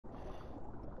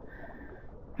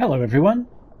Hello everyone,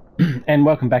 and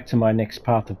welcome back to my next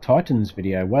Path of Titans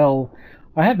video. Well,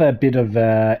 I have a bit of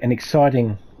an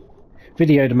exciting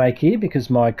video to make here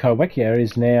because my Kaiwhekea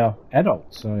is now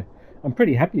adult, so I'm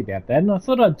pretty happy about that. And I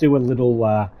thought I'd do a little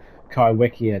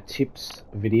Kaiwhekea tips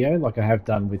video like I have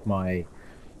done with my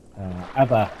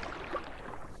other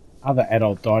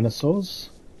adult dinosaurs.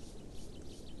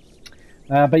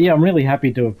 But yeah, I'm really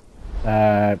happy to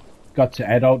have got to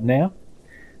adult now.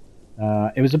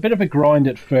 It was a bit of a grind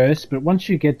at first, but once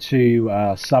you get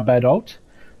to sub-adult,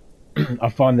 I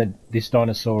find that this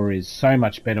dinosaur is so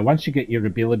much better. Once you get your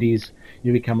abilities,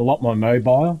 you become a lot more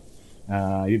mobile.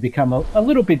 You become a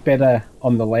little bit better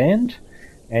on the land,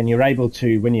 and you're able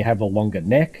to, when you have a longer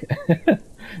neck,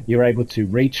 you're able to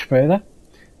reach further,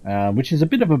 which is a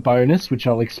bit of a bonus, which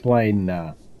I'll explain.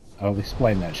 I'll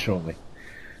explain that shortly.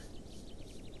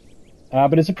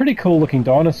 But it's a pretty cool-looking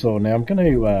dinosaur. Now I'm going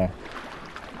to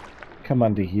come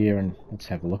under here and let's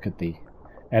have a look at the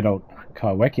adult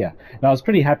Kaiwhekea. Now I was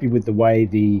pretty happy with the way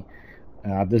the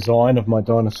design of my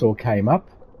dinosaur came up.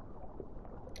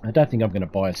 I don't think I'm going to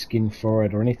buy a skin for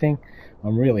it or anything.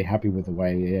 I'm really happy with the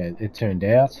way it turned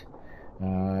out.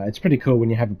 It's pretty cool when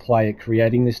you have a play at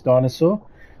creating this dinosaur.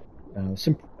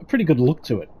 Some pretty good look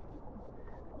to it.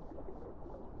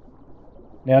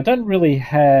 Now I don't really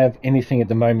have anything at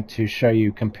the moment to show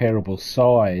you comparable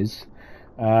size.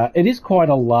 It is quite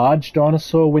a large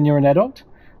dinosaur when you're an adult,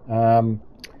 but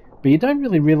you don't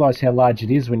really realise how large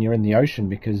it is when you're in the ocean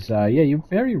because, yeah, you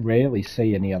very rarely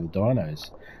see any other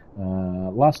dinos.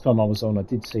 Last time I was on, I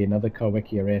did see another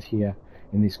Kaiwhekea out here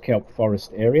in this kelp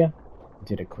forest area. I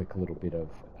did a quick little bit of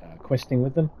questing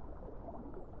with them.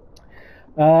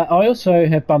 I also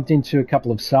have bumped into a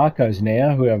couple of Sarcos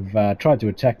now who have tried to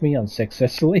attack me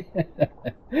unsuccessfully.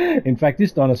 In fact,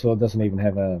 this dinosaur doesn't even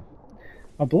have a...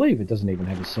 I believe it doesn't even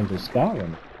have a single scar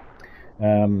on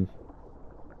it.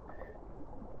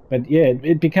 But yeah,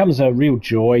 it becomes a real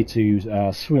joy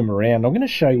to swim around. I'm going to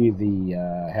show you the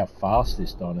how fast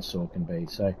this dinosaur can be.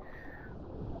 So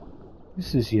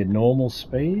this is your normal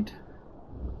speed.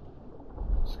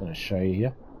 Just going to show you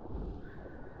here.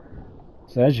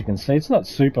 So as you can see, it's not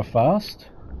super fast.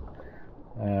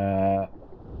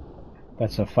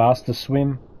 That's a faster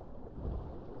swim.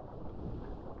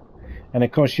 And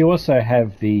of course you also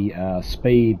have the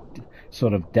speed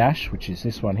sort of dash, which is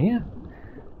this one here,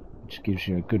 which gives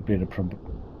you a good bit of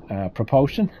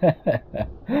propulsion.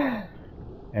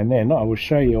 And then I will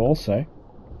show you also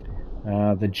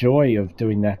the joy of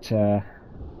doing that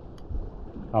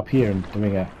up here and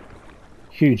doing a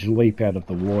huge leap out of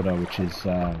the water, which is,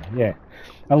 yeah,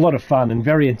 a lot of fun and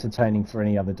very entertaining for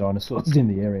any other dinosaurs in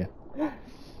the area.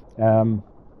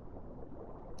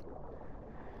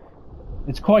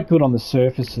 It's quite good on the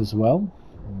surface as well.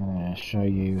 I'm going to show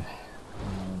you.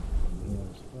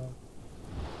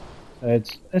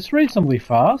 It's reasonably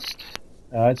fast.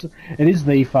 It is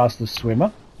the fastest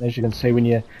swimmer. As you can see, when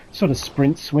you sort of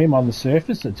sprint swim on the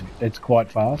surface, it's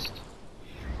quite fast.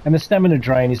 And the stamina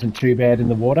drain isn't too bad in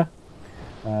the water.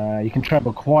 You can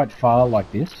travel quite far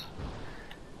like this.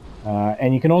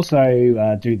 And you can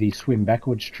also do the swim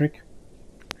backwards trick,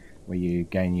 where you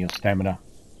gain your stamina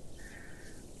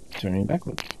turning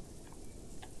backwards.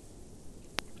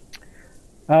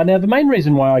 Now the main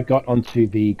reason why I got onto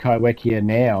the Kaiwhekea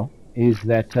now is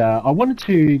that I wanted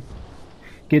to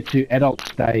get to adult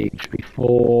stage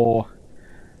before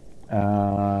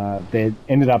there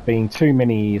ended up being too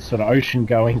many sort of ocean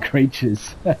going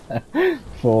creatures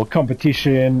for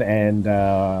competition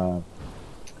and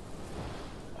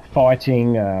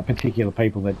fighting particular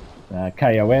people that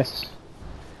KOS.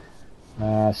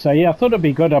 So yeah, I thought it'd be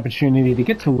a good opportunity to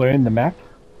get to learn the map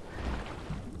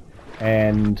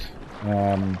and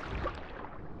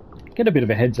get a bit of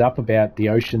a heads up about the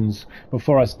oceans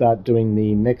before I start doing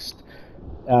the next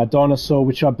dinosaur,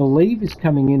 which I believe is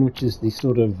coming in, which is the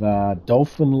sort of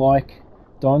dolphin-like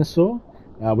dinosaur,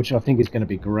 which I think is going to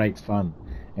be great fun.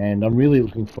 And I'm really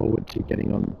looking forward to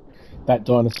getting on that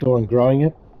dinosaur and growing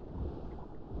it.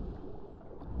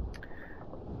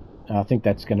 I think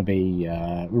that's going to be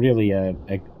really a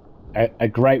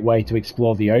great way to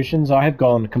explore the oceans. I have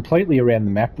gone completely around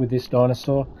the map with this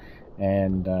dinosaur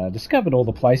and discovered all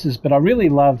the places, but I really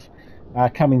love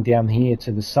coming down here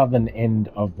to the southern end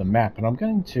of the map, and I'm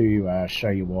going to show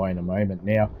you why in a moment.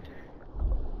 Now,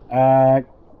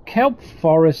 kelp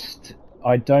forest,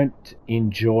 I don't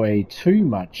enjoy too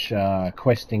much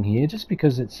questing here, just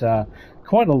because it's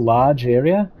quite a large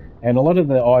area, and a lot of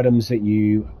the items that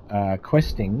you are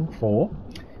questing for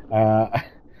are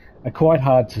quite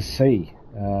hard to see.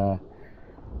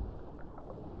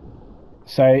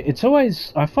 So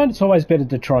I find it's always better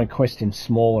to try and quest in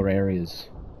smaller areas.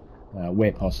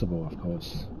 where possible, of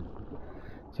course.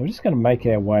 So we're just going to make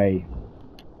our way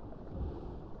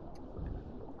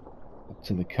up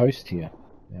to the coast here.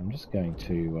 Now I'm just going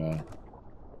to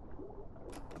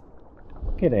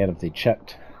get out of the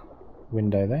chat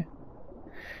window there.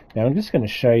 Now I'm just going to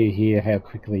show you here how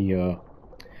quickly your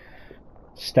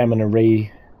stamina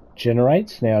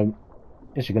regenerates. Now,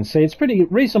 as you can see, it's pretty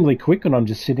reasonably quick when I'm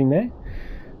just sitting there.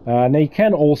 Now you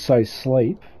can also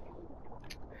sleep.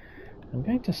 I'm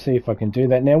going to see if I can do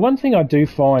that. Now, one thing I do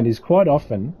find is quite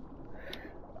often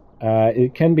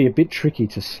it can be a bit tricky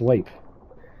to sleep.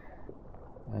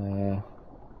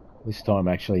 This time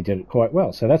I actually did it quite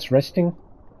well. So that's resting.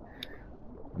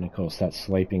 And of course that's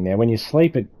sleeping. Now when you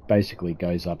sleep it basically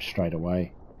goes up straight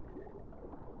away.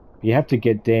 You have to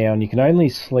get down. You can only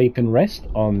sleep and rest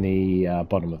on the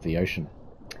bottom of the ocean.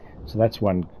 So that's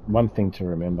one thing to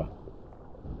remember.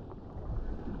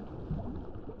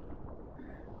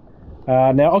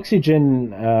 Now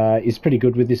oxygen is pretty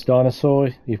good with this dinosaur.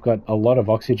 You've got a lot of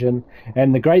oxygen,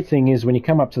 and the great thing is when you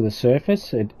come up to the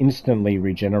surface it instantly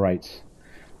regenerates,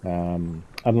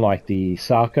 unlike the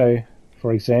Sarco,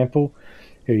 for example,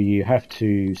 who you have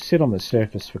to sit on the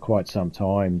surface for quite some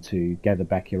time to gather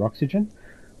back your oxygen.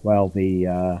 Well,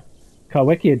 the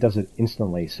Kaiwhekea does it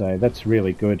instantly, so that's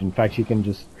really good. In fact, you can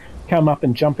just come up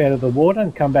and jump out of the water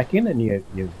and come back in and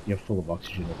you're full of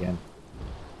oxygen again.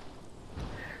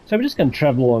 So we're just going to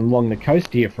travel along the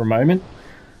coast here for a moment,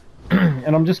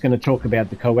 and I'm just going to talk about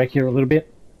the Kaiwhekea a little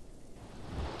bit,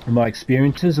 and my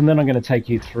experiences, and then I'm going to take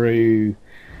you through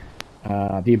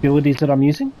the abilities that I'm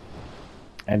using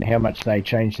and how much they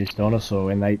change this dinosaur,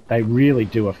 and they really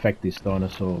do affect this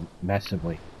dinosaur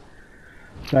massively.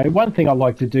 So one thing I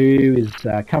like to do is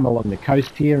come along the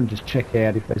coast here and just check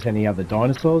out if there's any other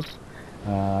dinosaurs,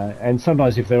 and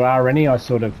sometimes if there are any, I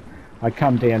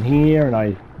come down here and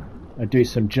I do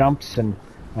some jumps, and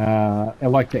I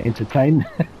like to entertain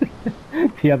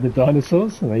the other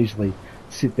dinosaurs, and I usually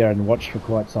sit there and watch for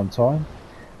quite some time.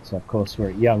 So of course we're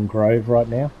at Young Grove right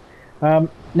now. Now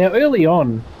early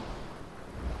on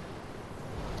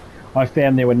I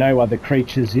found there were no other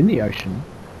creatures in the ocean,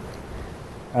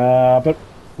 but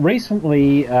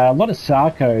recently a lot of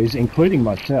Sarcos, including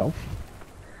myself,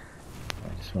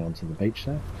 I just went onto the beach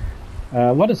there.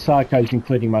 A lot of Sarcos,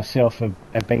 including myself, have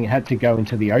had to go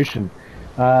into the ocean.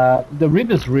 The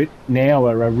rivers now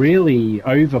are a really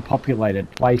overpopulated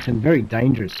place and very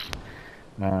dangerous.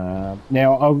 Now,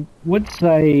 I would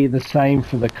say the same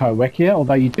for the Kaiwhekea,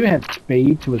 although you do have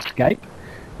speed to escape.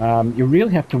 You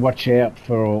really have to watch out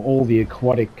for all the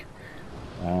aquatic,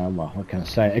 well, what can I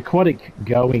say, aquatic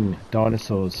going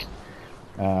dinosaurs.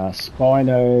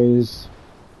 Spinos,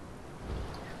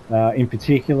 in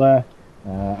particular.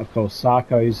 Of course,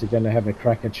 Sarcos are going to have a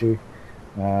crack at you.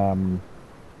 But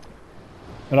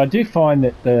I do find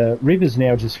that the river's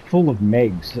now just full of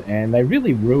megs, and they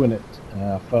really ruin it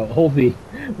for all the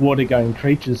water-going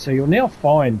creatures. So you'll now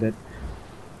find that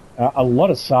a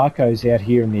lot of Sarcos out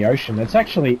here in the ocean.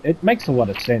 It makes a lot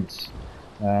of sense.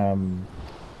 You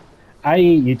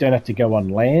don't have to go on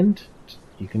land.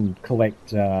 You can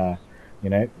collect,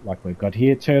 like we've got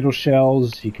here, turtle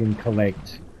shells. You can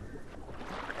collect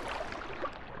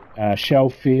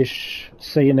shellfish,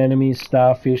 sea anemones,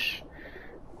 starfish.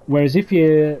 Whereas if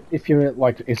you're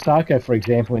like a Sarco, for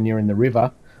example, and you're in the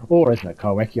river, or as a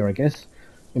Kaiwhekea, I guess,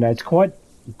 it's quite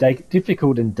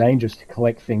difficult and dangerous to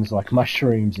collect things like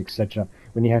mushrooms, etc.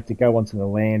 when you have to go onto the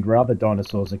land where other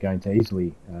dinosaurs are going to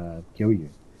easily kill you.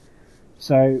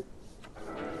 So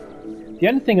the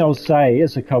only thing I'll say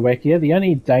as a Kaiwhekea, the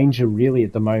only danger really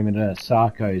at the moment are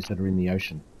Sarcos that are in the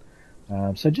ocean.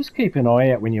 So just keep an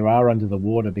eye out when you are under the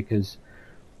water, because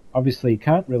obviously you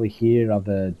can't really hear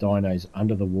other dinos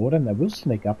under the water, and they will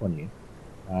sneak up on you.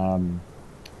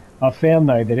 I've found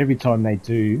though that every time they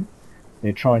do,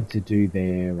 they're trying to do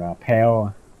their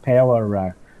power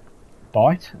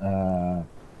bite. I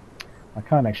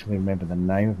can't actually remember the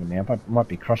name of it now, but it might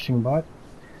be crushing bite.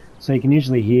 So you can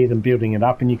usually hear them building it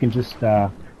up, and you can just, as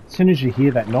soon as you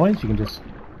hear that noise, you can just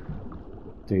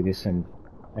do this and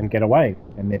get away,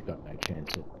 and they've got no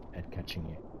chance at catching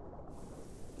you.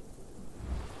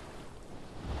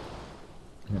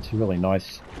 And it's a really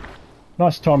nice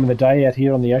time of the day out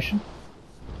here on the ocean.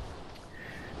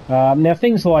 Now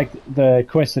things like the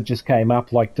quest that just came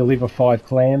up, like deliver 5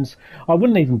 clams, I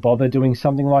wouldn't even bother doing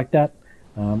something like that.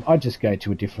 I'd just go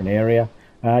to a different area.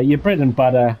 Your bread and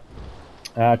butter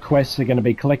quests are going to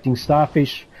be collecting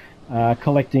starfish,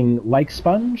 collecting lake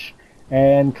sponge,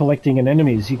 and collecting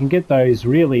anemones. You can get those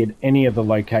really at any of the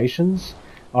locations.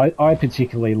 I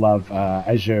particularly love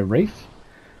Azure Reef.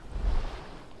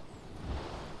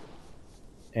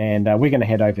 and we're going to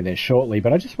head over there shortly.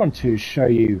 But I just want to show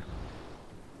you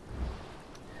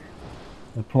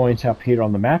the point up here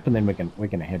on the map, and then we're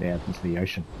going to head out into the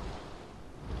ocean.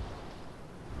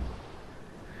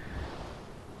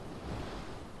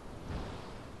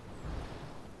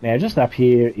 Now, just up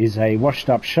here is a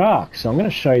washed-up shark, so I'm going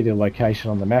to show you the location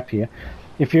on the map here.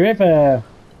 If you're ever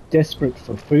desperate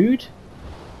for food,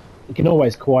 you can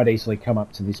always quite easily come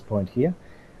up to this point here,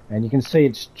 and you can see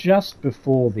it's just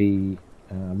before the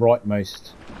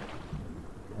rightmost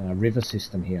river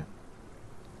system here.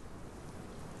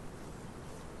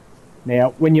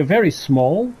 Now, when you're very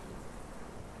small,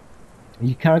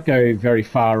 you can't go very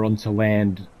far onto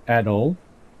land at all,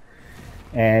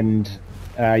 and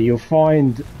you'll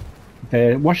find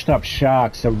the washed-up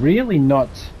sharks are really not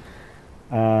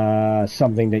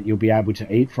something that you'll be able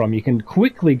to eat from. You can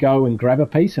quickly go and grab a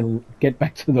piece and get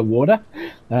back to the water,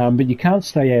 but you can't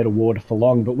stay out of water for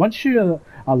long. But once you're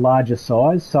a larger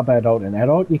size, sub-adult and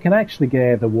adult, you can actually get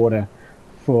out of the water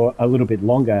for a little bit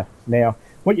longer. Now,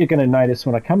 what you're going to notice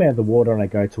when I come out of the water and I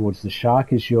go towards the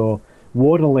shark is your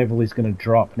water level is going to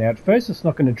drop. Now, at first it's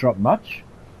not going to drop much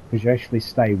because you actually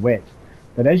stay wet.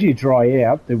 But as you dry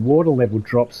out, the water level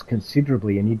drops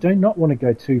considerably, and you do not want to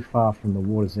go too far from the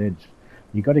water's edge.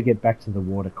 You've got to get back to the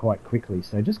water quite quickly.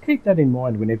 So just keep that in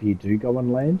mind whenever you do go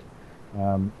on land.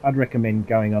 I'd recommend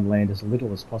going on land as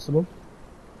little as possible.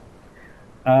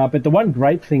 But the one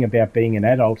great thing about being an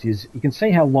adult is you can see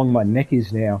how long my neck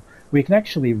is now. We can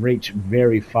actually reach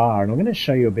very far, and I'm going to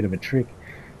show you a bit of a trick.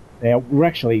 Now, we're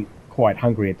actually quite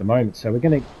hungry at the moment, so we're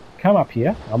going to come up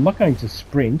here. I'm not going to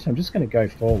sprint, I'm just going to go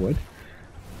forward.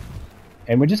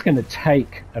 And we're just going to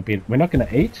take a bit. We're not going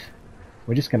to eat,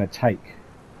 we're just going to take.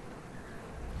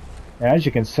 Now, as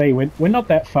you can see, we're not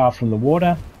that far from the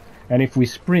water, and if we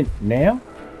sprint now,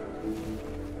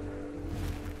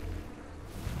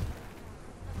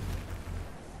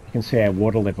 you can see our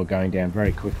water level going down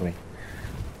very quickly.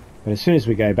 But as soon as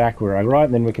we go back, we're all right,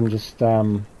 and then we can just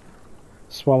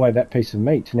swallow that piece of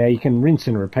meat. Now, you can rinse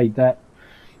and repeat that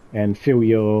and fill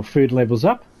your food levels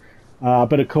up.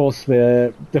 But of course,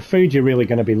 the food you're really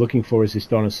going to be looking for as this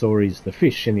dinosaur is the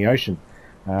fish in the ocean.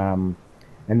 And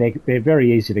they're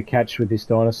very easy to catch with this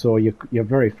dinosaur. You're a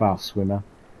very fast swimmer,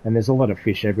 and there's a lot of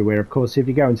fish everywhere. Of course, if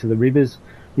you go into the rivers,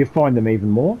 you'll find them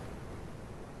even more.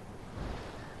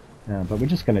 But we're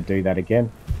just going to do that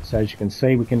again. So as you can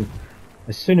see, we can,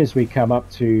 as soon as we come up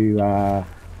to,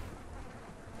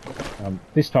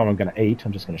 this time I'm going to eat,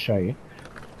 I'm just going to show you.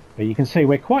 But you can see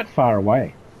we're quite far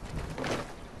away.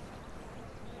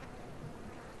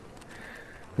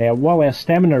 Now, while our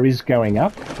stamina is going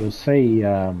up, you'll see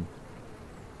our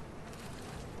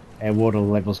water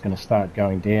level is going to start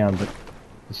going down, but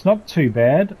it's not too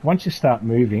bad. Once you start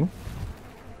moving,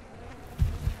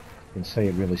 you can see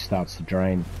it really starts to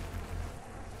drain.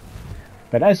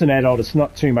 But as an adult, it's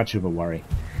not too much of a worry.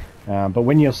 But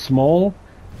when you're small,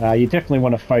 you definitely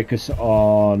want to focus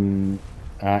on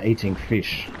eating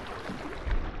fish,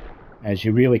 as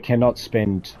you really cannot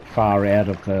spend far out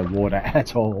of the water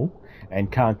at all, and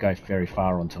can't go very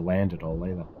far onto land at all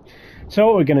either. So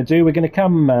what we're going to do, we're going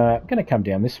to come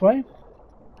down this way,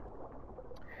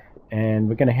 and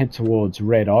we're going to head towards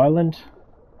Red Island.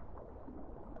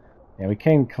 Now we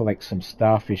can collect some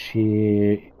starfish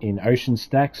here in Ocean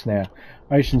Stacks. Now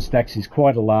Ocean Stacks is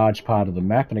quite a large part of the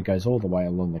map, and it goes all the way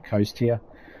along the coast here.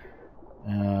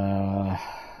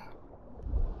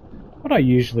 What I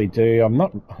usually do,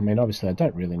 obviously I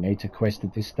don't really need to quest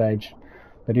at this stage,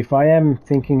 but if I am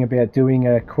thinking about doing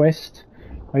a quest,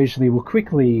 I usually will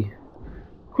quickly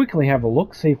have a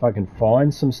look, see if I can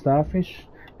find some starfish,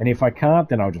 and if I can't,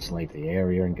 then I'll just leave the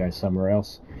area and go somewhere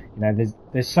else. You know,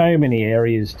 there's so many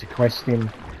areas to quest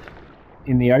in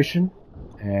the ocean,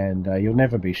 and you'll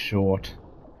never be short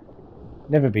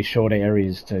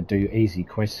areas to do easy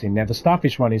quests in. Now the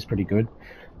starfish one is pretty good.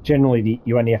 Generally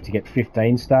you only have to get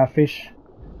 15 starfish,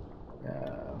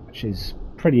 which is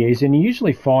pretty easy, and you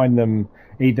usually find them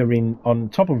either on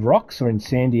top of rocks or in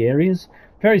sandy areas,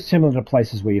 very similar to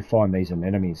places where you find these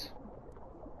anemones.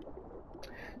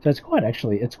 So it's quite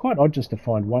odd just to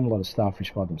find one lot of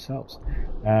starfish by themselves.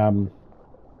 Yeah,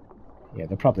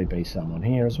 there'll probably be some on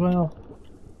here as well.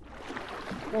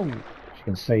 Oh, as you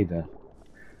can see, the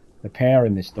power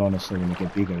in this dinosaur when you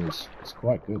get bigger is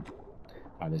quite good.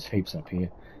 Oh, there's heaps up here.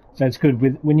 So it's good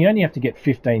when you only have to get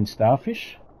 15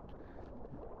 starfish.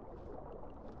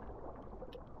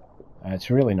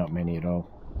 It's really not many at all.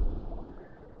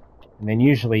 And then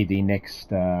usually the next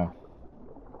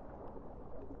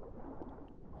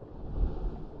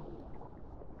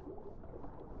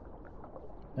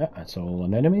that's all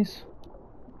anemones.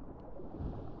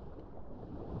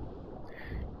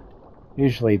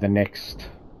 Usually the next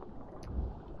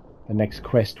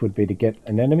quest would be to get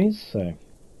an enemies, so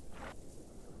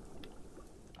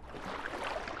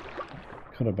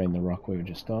could have been the rock we were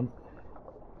just on.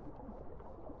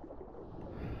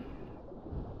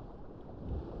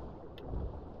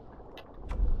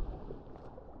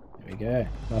 There we go,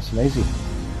 nice and easy.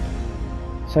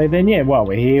 So then, yeah, while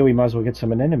we're here, we might as well get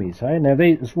some anemones, hey? Now,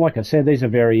 these, like I said, these are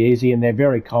very easy and they're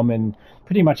very common.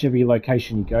 Pretty much every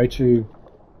location you go to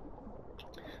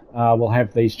will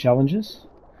have these challenges,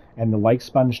 and the lake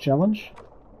sponge challenge.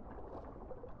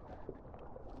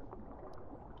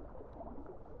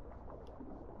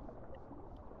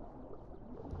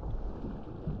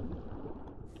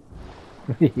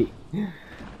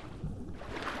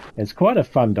 It's quite a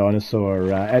fun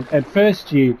dinosaur. At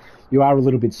first, you are a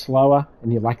little bit slower,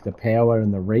 and you lack the power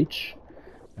and the reach.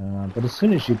 But as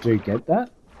soon as you do get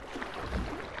that,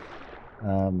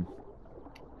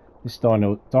 this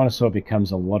dinosaur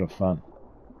becomes a lot of fun.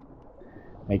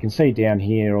 Now you can see down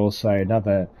here also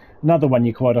another one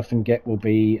you quite often get will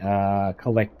be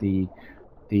collect the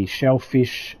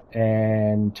shellfish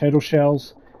and turtle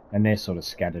shells, and they're sort of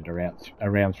scattered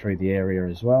around through the area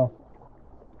as well.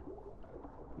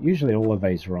 Usually all of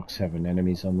these rocks have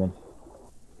anemones on them.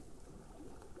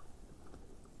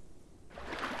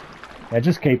 Now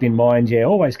just keep in mind, yeah,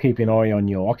 always keep an eye on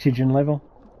your oxygen level.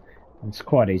 It's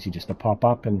quite easy just to pop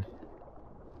up and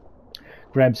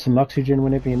grab some oxygen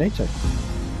whenever you need to.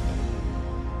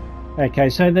 Okay,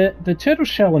 so the turtle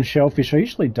shell and shellfish I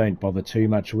usually don't bother too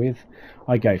much with.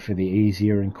 I go for the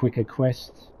easier and quicker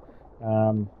quests.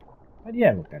 But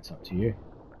yeah, look, that's up to you.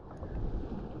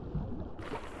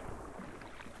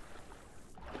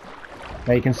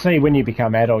 Now you can see when you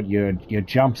become adult, your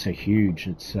jumps are huge.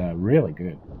 It's really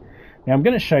good. Now I'm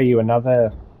going to show you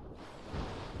another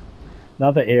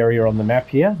area on the map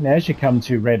here. Now as you come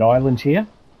to Red Island here,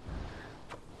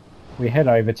 we head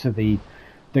over to the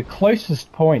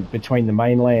closest point between the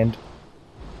mainland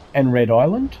and Red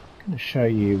Island. I'm going to show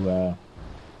you an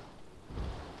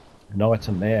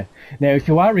item there. Now if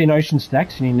you are in ocean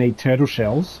stacks and you need turtle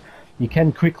shells, you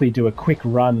can quickly do a quick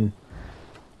run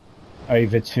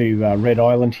over to Red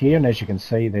Island here, and as you can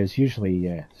see there's usually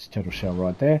this turtle shell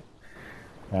right there.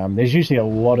 There's usually a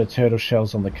lot of turtle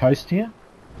shells on the coast here,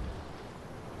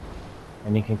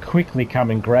 and you can quickly come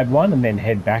and grab one and then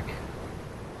head back.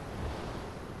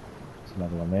 There's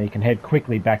another one there. You can head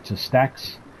quickly back to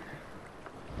stacks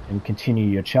and continue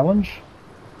your challenge.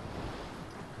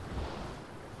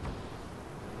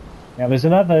 Now there's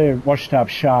another washed up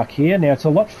shark here. Now it's a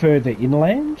lot further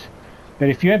inland, but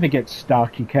if you ever get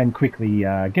stuck you can quickly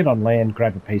get on land,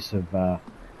 grab a piece of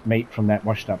meat from that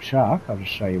washed up shark. I'll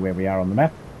just show you where we are on the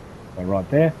map. So right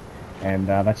there, and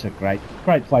that's a great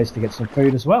place to get some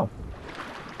food as well.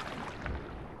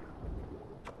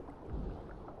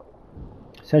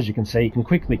 So as you can see, you can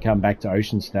quickly come back to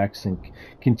ocean stacks and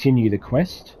continue the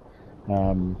quest.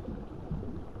 Oh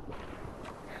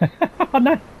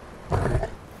no!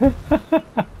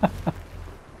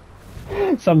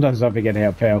 Sometimes I forget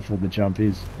how powerful the jump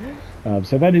is.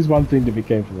 So that is one thing to be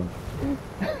careful of.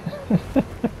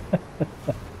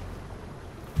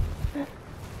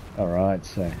 Alright,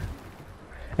 so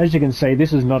as you can see,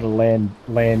 this is not a land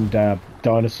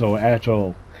dinosaur at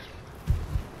all.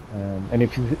 And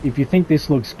if you think this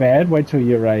looks bad, wait till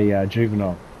you're a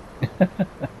juvenile.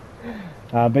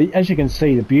 But as you can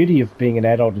see, the beauty of being an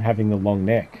adult and having the long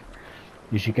neck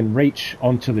is you can reach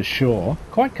onto the shore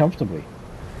quite comfortably.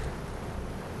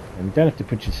 And you don't have to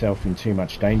put yourself in too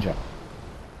much danger.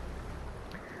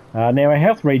 Now our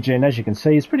health regen, as you can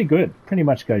see, is pretty good. Pretty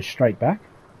much goes straight back.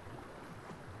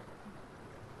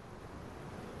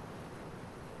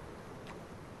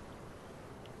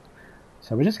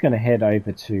 So we're just going to head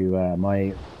over to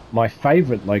my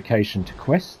favourite location to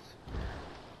quest.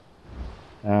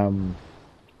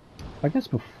 I guess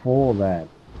before that,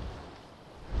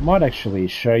 I might actually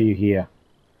show you here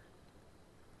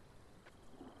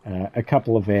a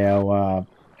couple of our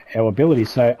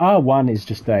abilities. So R1 is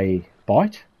just a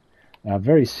bite, a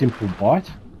very simple bite.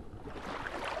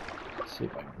 Let's see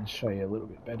if I can show you a little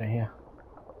bit better here.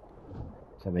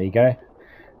 So there you go.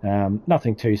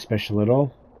 Nothing too special at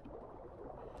all.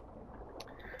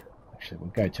 Actually, we'll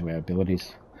go to our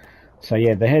abilities. So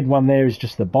yeah, the head one there is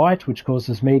just the bite, which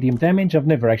causes medium damage. I've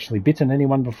never actually bitten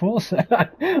anyone before, so I'm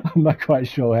not quite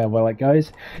sure how well it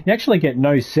goes. You actually get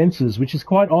no senses, which is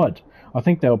quite odd. I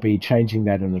think they'll be changing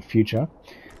that in the future.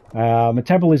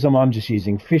 Metabolism, I'm just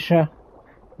using Fisher.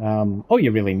 All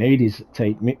you really need is to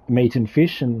eat meat and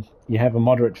fish, and you have a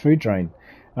moderate food drain.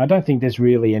 I don't think there's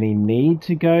really any need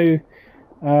to go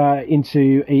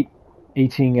into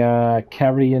eating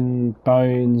carrion,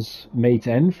 bones, meat,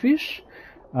 and fish.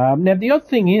 Now, the odd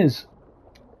thing is,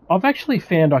 I've actually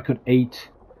found I could eat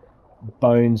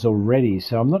bones already,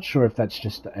 so I'm not sure if that's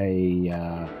just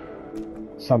a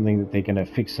something that they're going to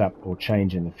fix up or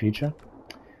change in the future.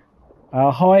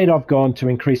 Hide, I've gone to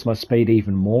increase my speed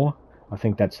even more. I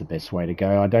think that's the best way to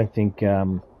go. I don't think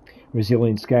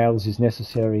resilient scales is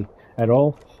necessary at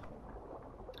all.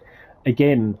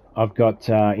 Again, I've got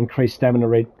increased stamina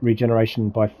regeneration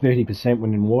by 30%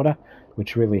 when in water,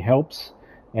 which really helps.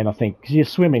 And I think, because you're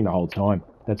swimming the whole time,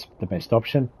 that's the best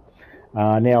option.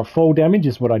 Now, fall damage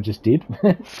is what I just did.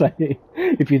 So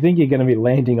if you think you're going to be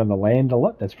landing on the land a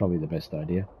lot, that's probably the best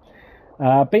idea.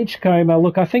 Beachcomber,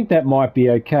 look, I think that might be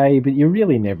okay, but you're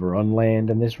really never on land,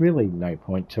 and there's really no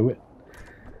point to it.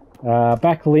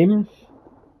 Back limb.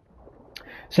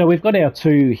 So we've got our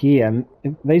two here, and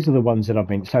these are the ones that I've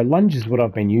been... So lunge is what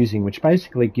I've been using, which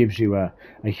basically gives you a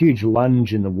huge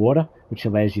lunge in the water, which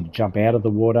allows you to jump out of the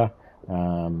water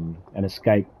and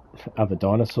escape other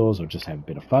dinosaurs or just have a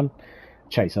bit of fun,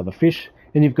 chase other fish.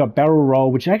 Then you've got barrel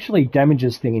roll, which actually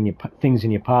damages things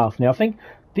in your path. Now, I think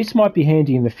this might be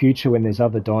handy in the future when there's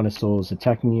other dinosaurs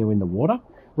attacking you in the water.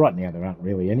 Right now, there aren't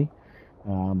really any.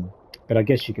 But I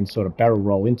guess you can sort of barrel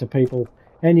roll into people.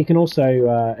 And you can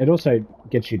also, it also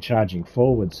gets you charging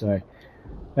forward, so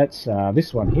that's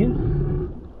this one here.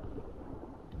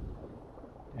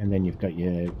 And then you've got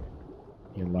your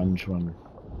lunge one.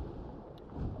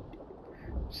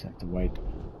 Just have to wait.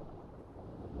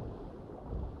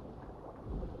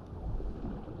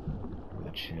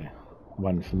 That's your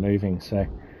one for moving, so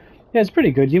yeah, it's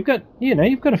pretty good. You've got,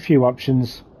 you've got a few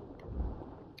options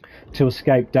to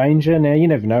escape danger. Now, you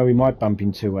never know, we might bump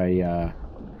into a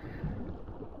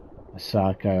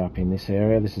Sarco up in this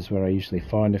area. This is where I usually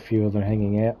find a few of them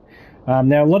hanging out.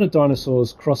 Now, a lot of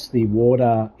dinosaurs cross the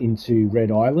water into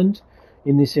Red Island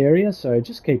in this area, so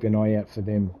just keep an eye out for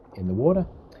them in the water.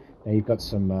 Now, you've got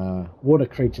some water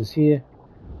creatures here.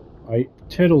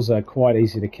 Turtles are quite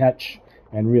easy to catch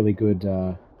and really good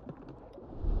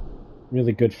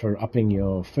for upping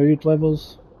your food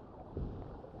levels.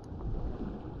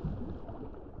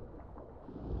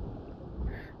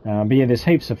 But yeah, there's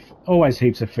always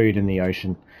heaps of food in the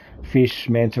ocean. Fish,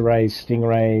 manta rays,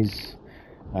 stingrays,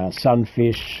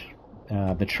 sunfish,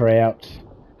 the trout,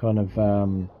 kind of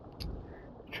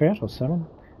trout or salmon.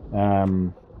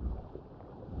 And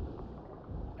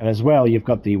as well, you've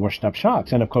got the washed up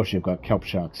sharks, and of course you've got kelp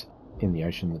sharks in the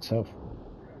ocean itself.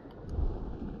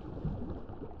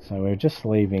 So we're just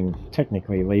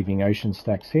technically leaving ocean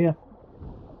stacks here.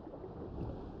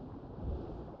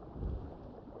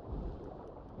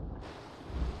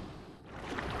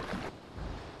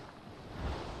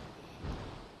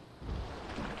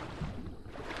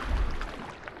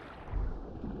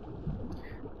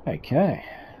 Okay.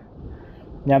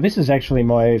 Now this is actually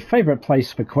my favourite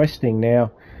place for questing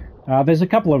now. There's a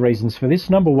couple of reasons for this.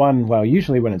 Number one, well,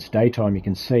 usually when it's daytime you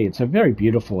can see it's a very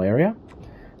beautiful area.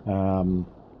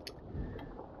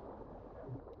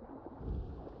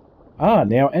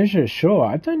 Now Azure Shore,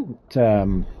 I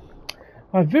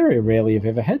very rarely have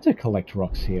ever had to collect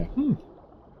rocks here.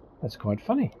 That's quite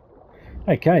funny.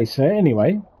 Okay, so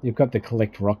anyway, you've got the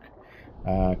collect rock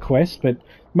quest, but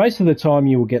most of the time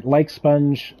you will get lake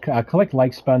sponge, collect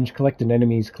lake sponge, collect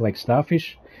anemones, collect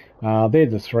starfish. They're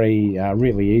the three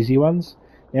really easy ones.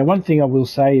 Now, one thing I will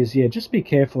say is, yeah, just be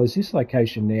careful, as this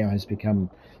location now has become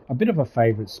a bit of a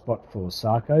favourite spot for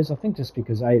Sarcos. I think just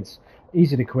because it's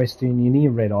easy to quest in, you're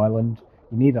near Red Island,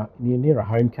 you're near a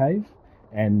home cave,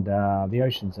 and the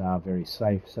oceans are very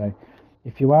safe. So,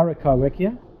 if you are at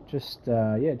Kaiwhekea, just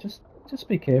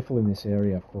be careful in this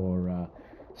area for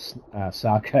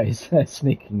Sarcos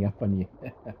sneaking up on you,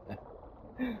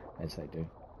 as they do.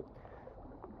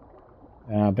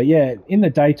 But yeah, in the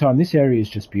daytime, this area is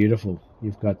just beautiful.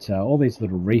 You've got all these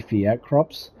little reefy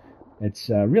outcrops. It's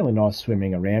really nice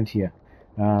swimming around here.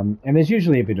 And there's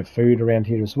usually a bit of food around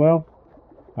here as well.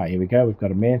 Oh, here we go. We've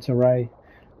got a manta ray.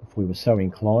 If we were so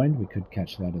inclined, we could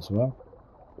catch that as well.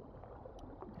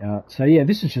 So yeah,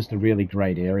 this is just a really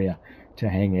great area to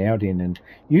hang out in. And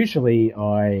usually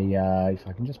if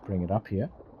I can just bring it up here,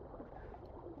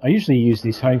 I usually use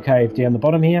this home cave down the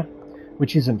bottom here,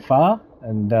 which isn't far.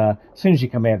 And as soon as you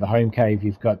come out of the home cave,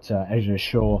 you've got Azure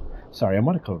Shore. Sorry, I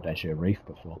might have called it Azure Reef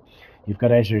before. You've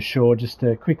got Azure Shore just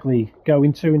to quickly go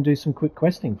into and do some quick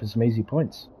questing for some easy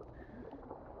points.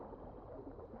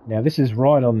 Now, this is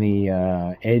right on the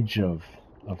edge of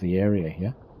the area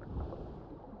here.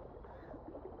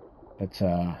 But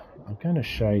I'm going to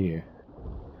show you.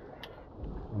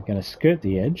 I'm going to skirt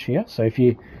the edge here. So if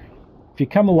you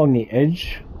come along the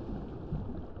edge,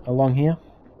 along here,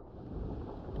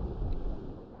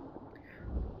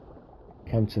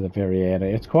 come to the very end.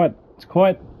 It's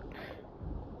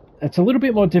a little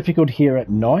bit more difficult here at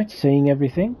night, seeing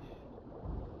everything.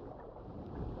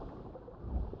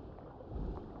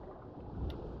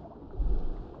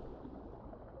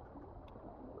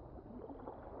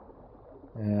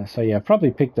 So yeah, I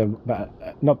probably picked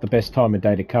not the best time of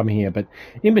day to come here, but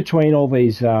in between all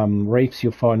these reefs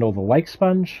you'll find all the lake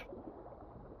sponge.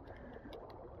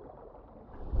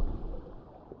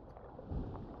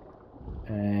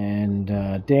 And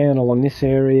down along this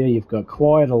area you've got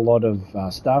quite a lot of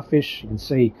starfish. You can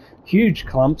see huge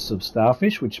clumps of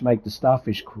starfish, which make the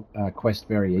starfish quest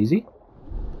very easy.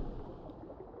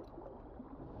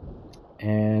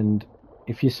 And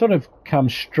if you sort of come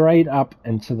straight up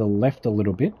and to the left a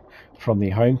little bit from the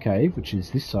home cave, which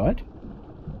is this side,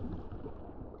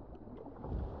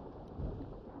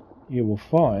 you will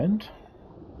find,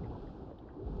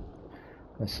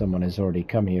 as someone has already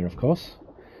come here, of course,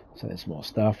 so there's more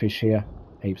starfish here,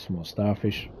 heaps more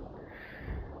starfish.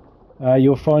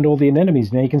 You'll find all the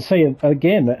anemones. Now you can see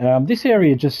again, this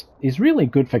area just is really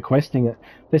good for questing.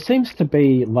 There seems to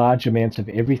be large amounts of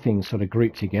everything sort of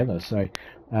grouped together, so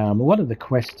a lot of the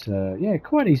quests are, yeah,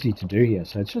 quite easy to do here,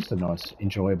 so it's just a nice,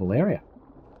 enjoyable area.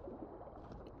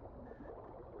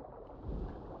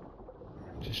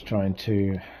 Just trying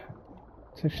to...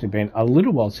 It's actually been a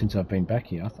little while since I've been back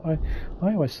here. I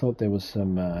always thought there was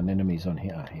some anemones on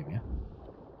here. Here we are.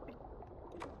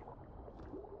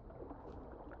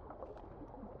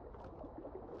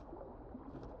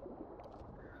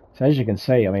 So as you can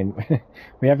see, I mean,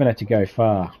 we haven't had to go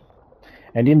far.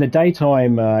 And in the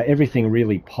daytime, everything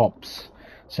really pops.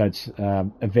 So it's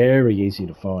very easy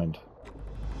to find.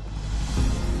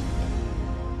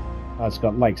 Oh, it's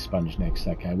got lake sponge next.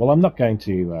 Okay, well, I'm not going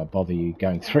to bother you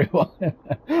going through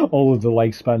all of the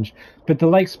lake sponge. But the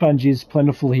lake sponge is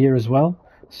plentiful here as well.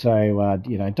 So,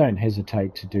 you know, don't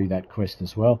hesitate to do that quest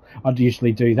as well. I'd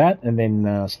usually do that and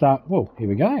then start... Whoa, here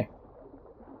we go.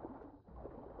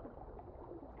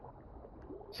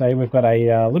 So we've got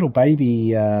a little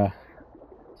baby, a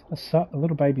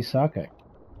little baby Sarko.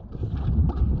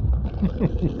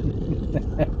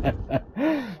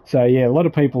 So yeah, a lot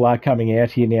of people are coming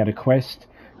out here now to quest.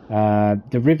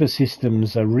 The river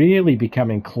systems are really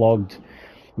becoming clogged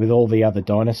with all the other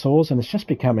dinosaurs, and it's just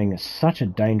becoming such a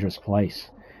dangerous place.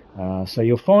 So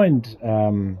you'll find,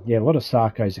 yeah, a lot of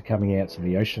Sarkos are coming out to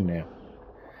the ocean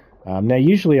now. Now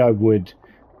usually I would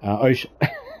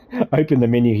open the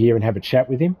menu here and have a chat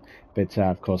with him, but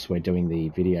of course we're doing the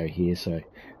video here, so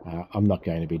I'm not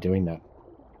going to be doing that.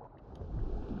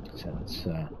 So let's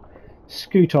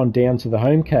scoot on down to the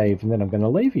home cave, and then I'm going to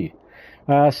leave you.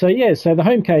 So yeah, so the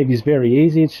home cave is very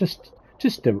easy. It's just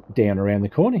down around the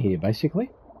corner here, basically.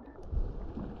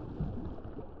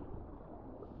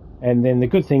 And then the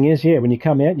good thing is, yeah, when you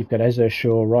come out, you've got Azure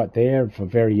Shore right there for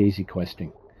very easy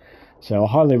questing. So I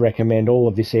highly recommend all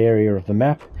of this area of the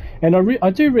map. And I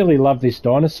do really love this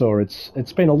dinosaur.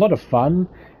 It's been a lot of fun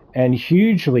and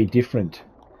hugely different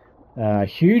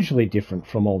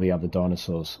from all the other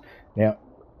dinosaurs. Now,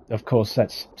 of course,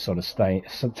 that's sort of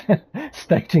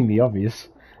stating the obvious.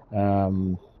 But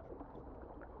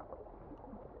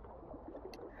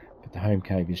the home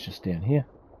cave is just down here.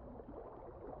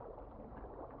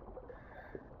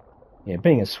 Yeah,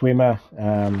 being a swimmer,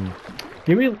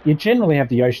 you generally have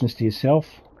the oceans to yourself,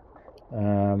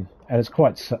 and it's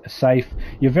quite safe.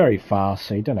 You're very fast,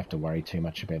 so you don't have to worry too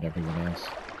much about everyone else.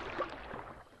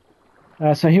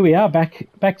 So here we are, back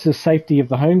to the safety of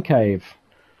the home cave.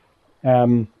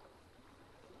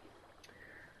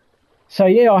 So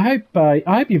yeah, I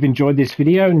hope you've enjoyed this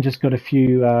video and just got a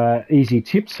few easy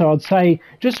tips. So I'd say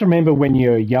just remember when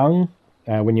you're young,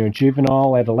 when you're a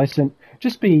juvenile, adolescent,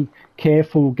 just be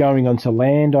careful going onto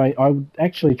land. I would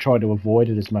actually try to avoid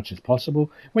it as much as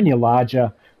possible. When you're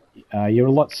larger, you're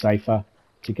a lot safer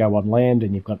to go on land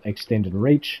and you've got extended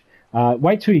reach.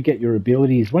 Wait till you get your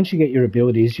abilities. Once you get your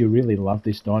abilities, you really love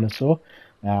this dinosaur.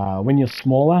 When you're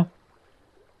smaller,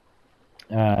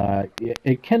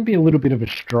 it can be a little bit of a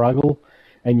struggle,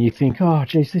 and you think, oh,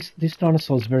 geez, this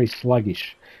dinosaur is very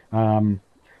sluggish.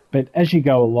 But as you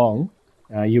go along,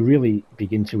 you really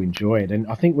begin to enjoy it. And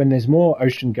I think when there's more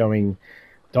ocean-going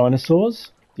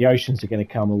dinosaurs, the oceans are going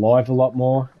to come alive a lot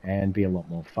more and be a lot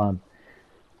more fun.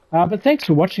 But thanks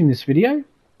for watching this video.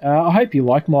 I hope you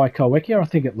like my Kaiwhekea. I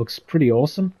think it looks pretty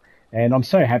awesome, and I'm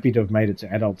so happy to have made it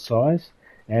to adult size.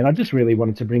 And I just really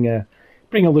wanted to bring a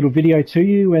little video to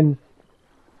you and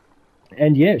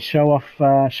yeah, show off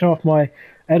my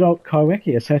adult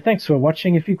Kaiwhekea. So thanks for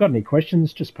watching. If you've got any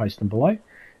questions, just post them below,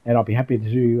 and I'll be happy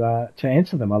to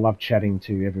answer them. I love chatting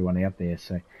to everyone out there.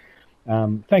 So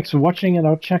thanks for watching, and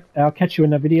I'll catch you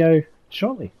in a video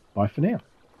shortly. Bye for now.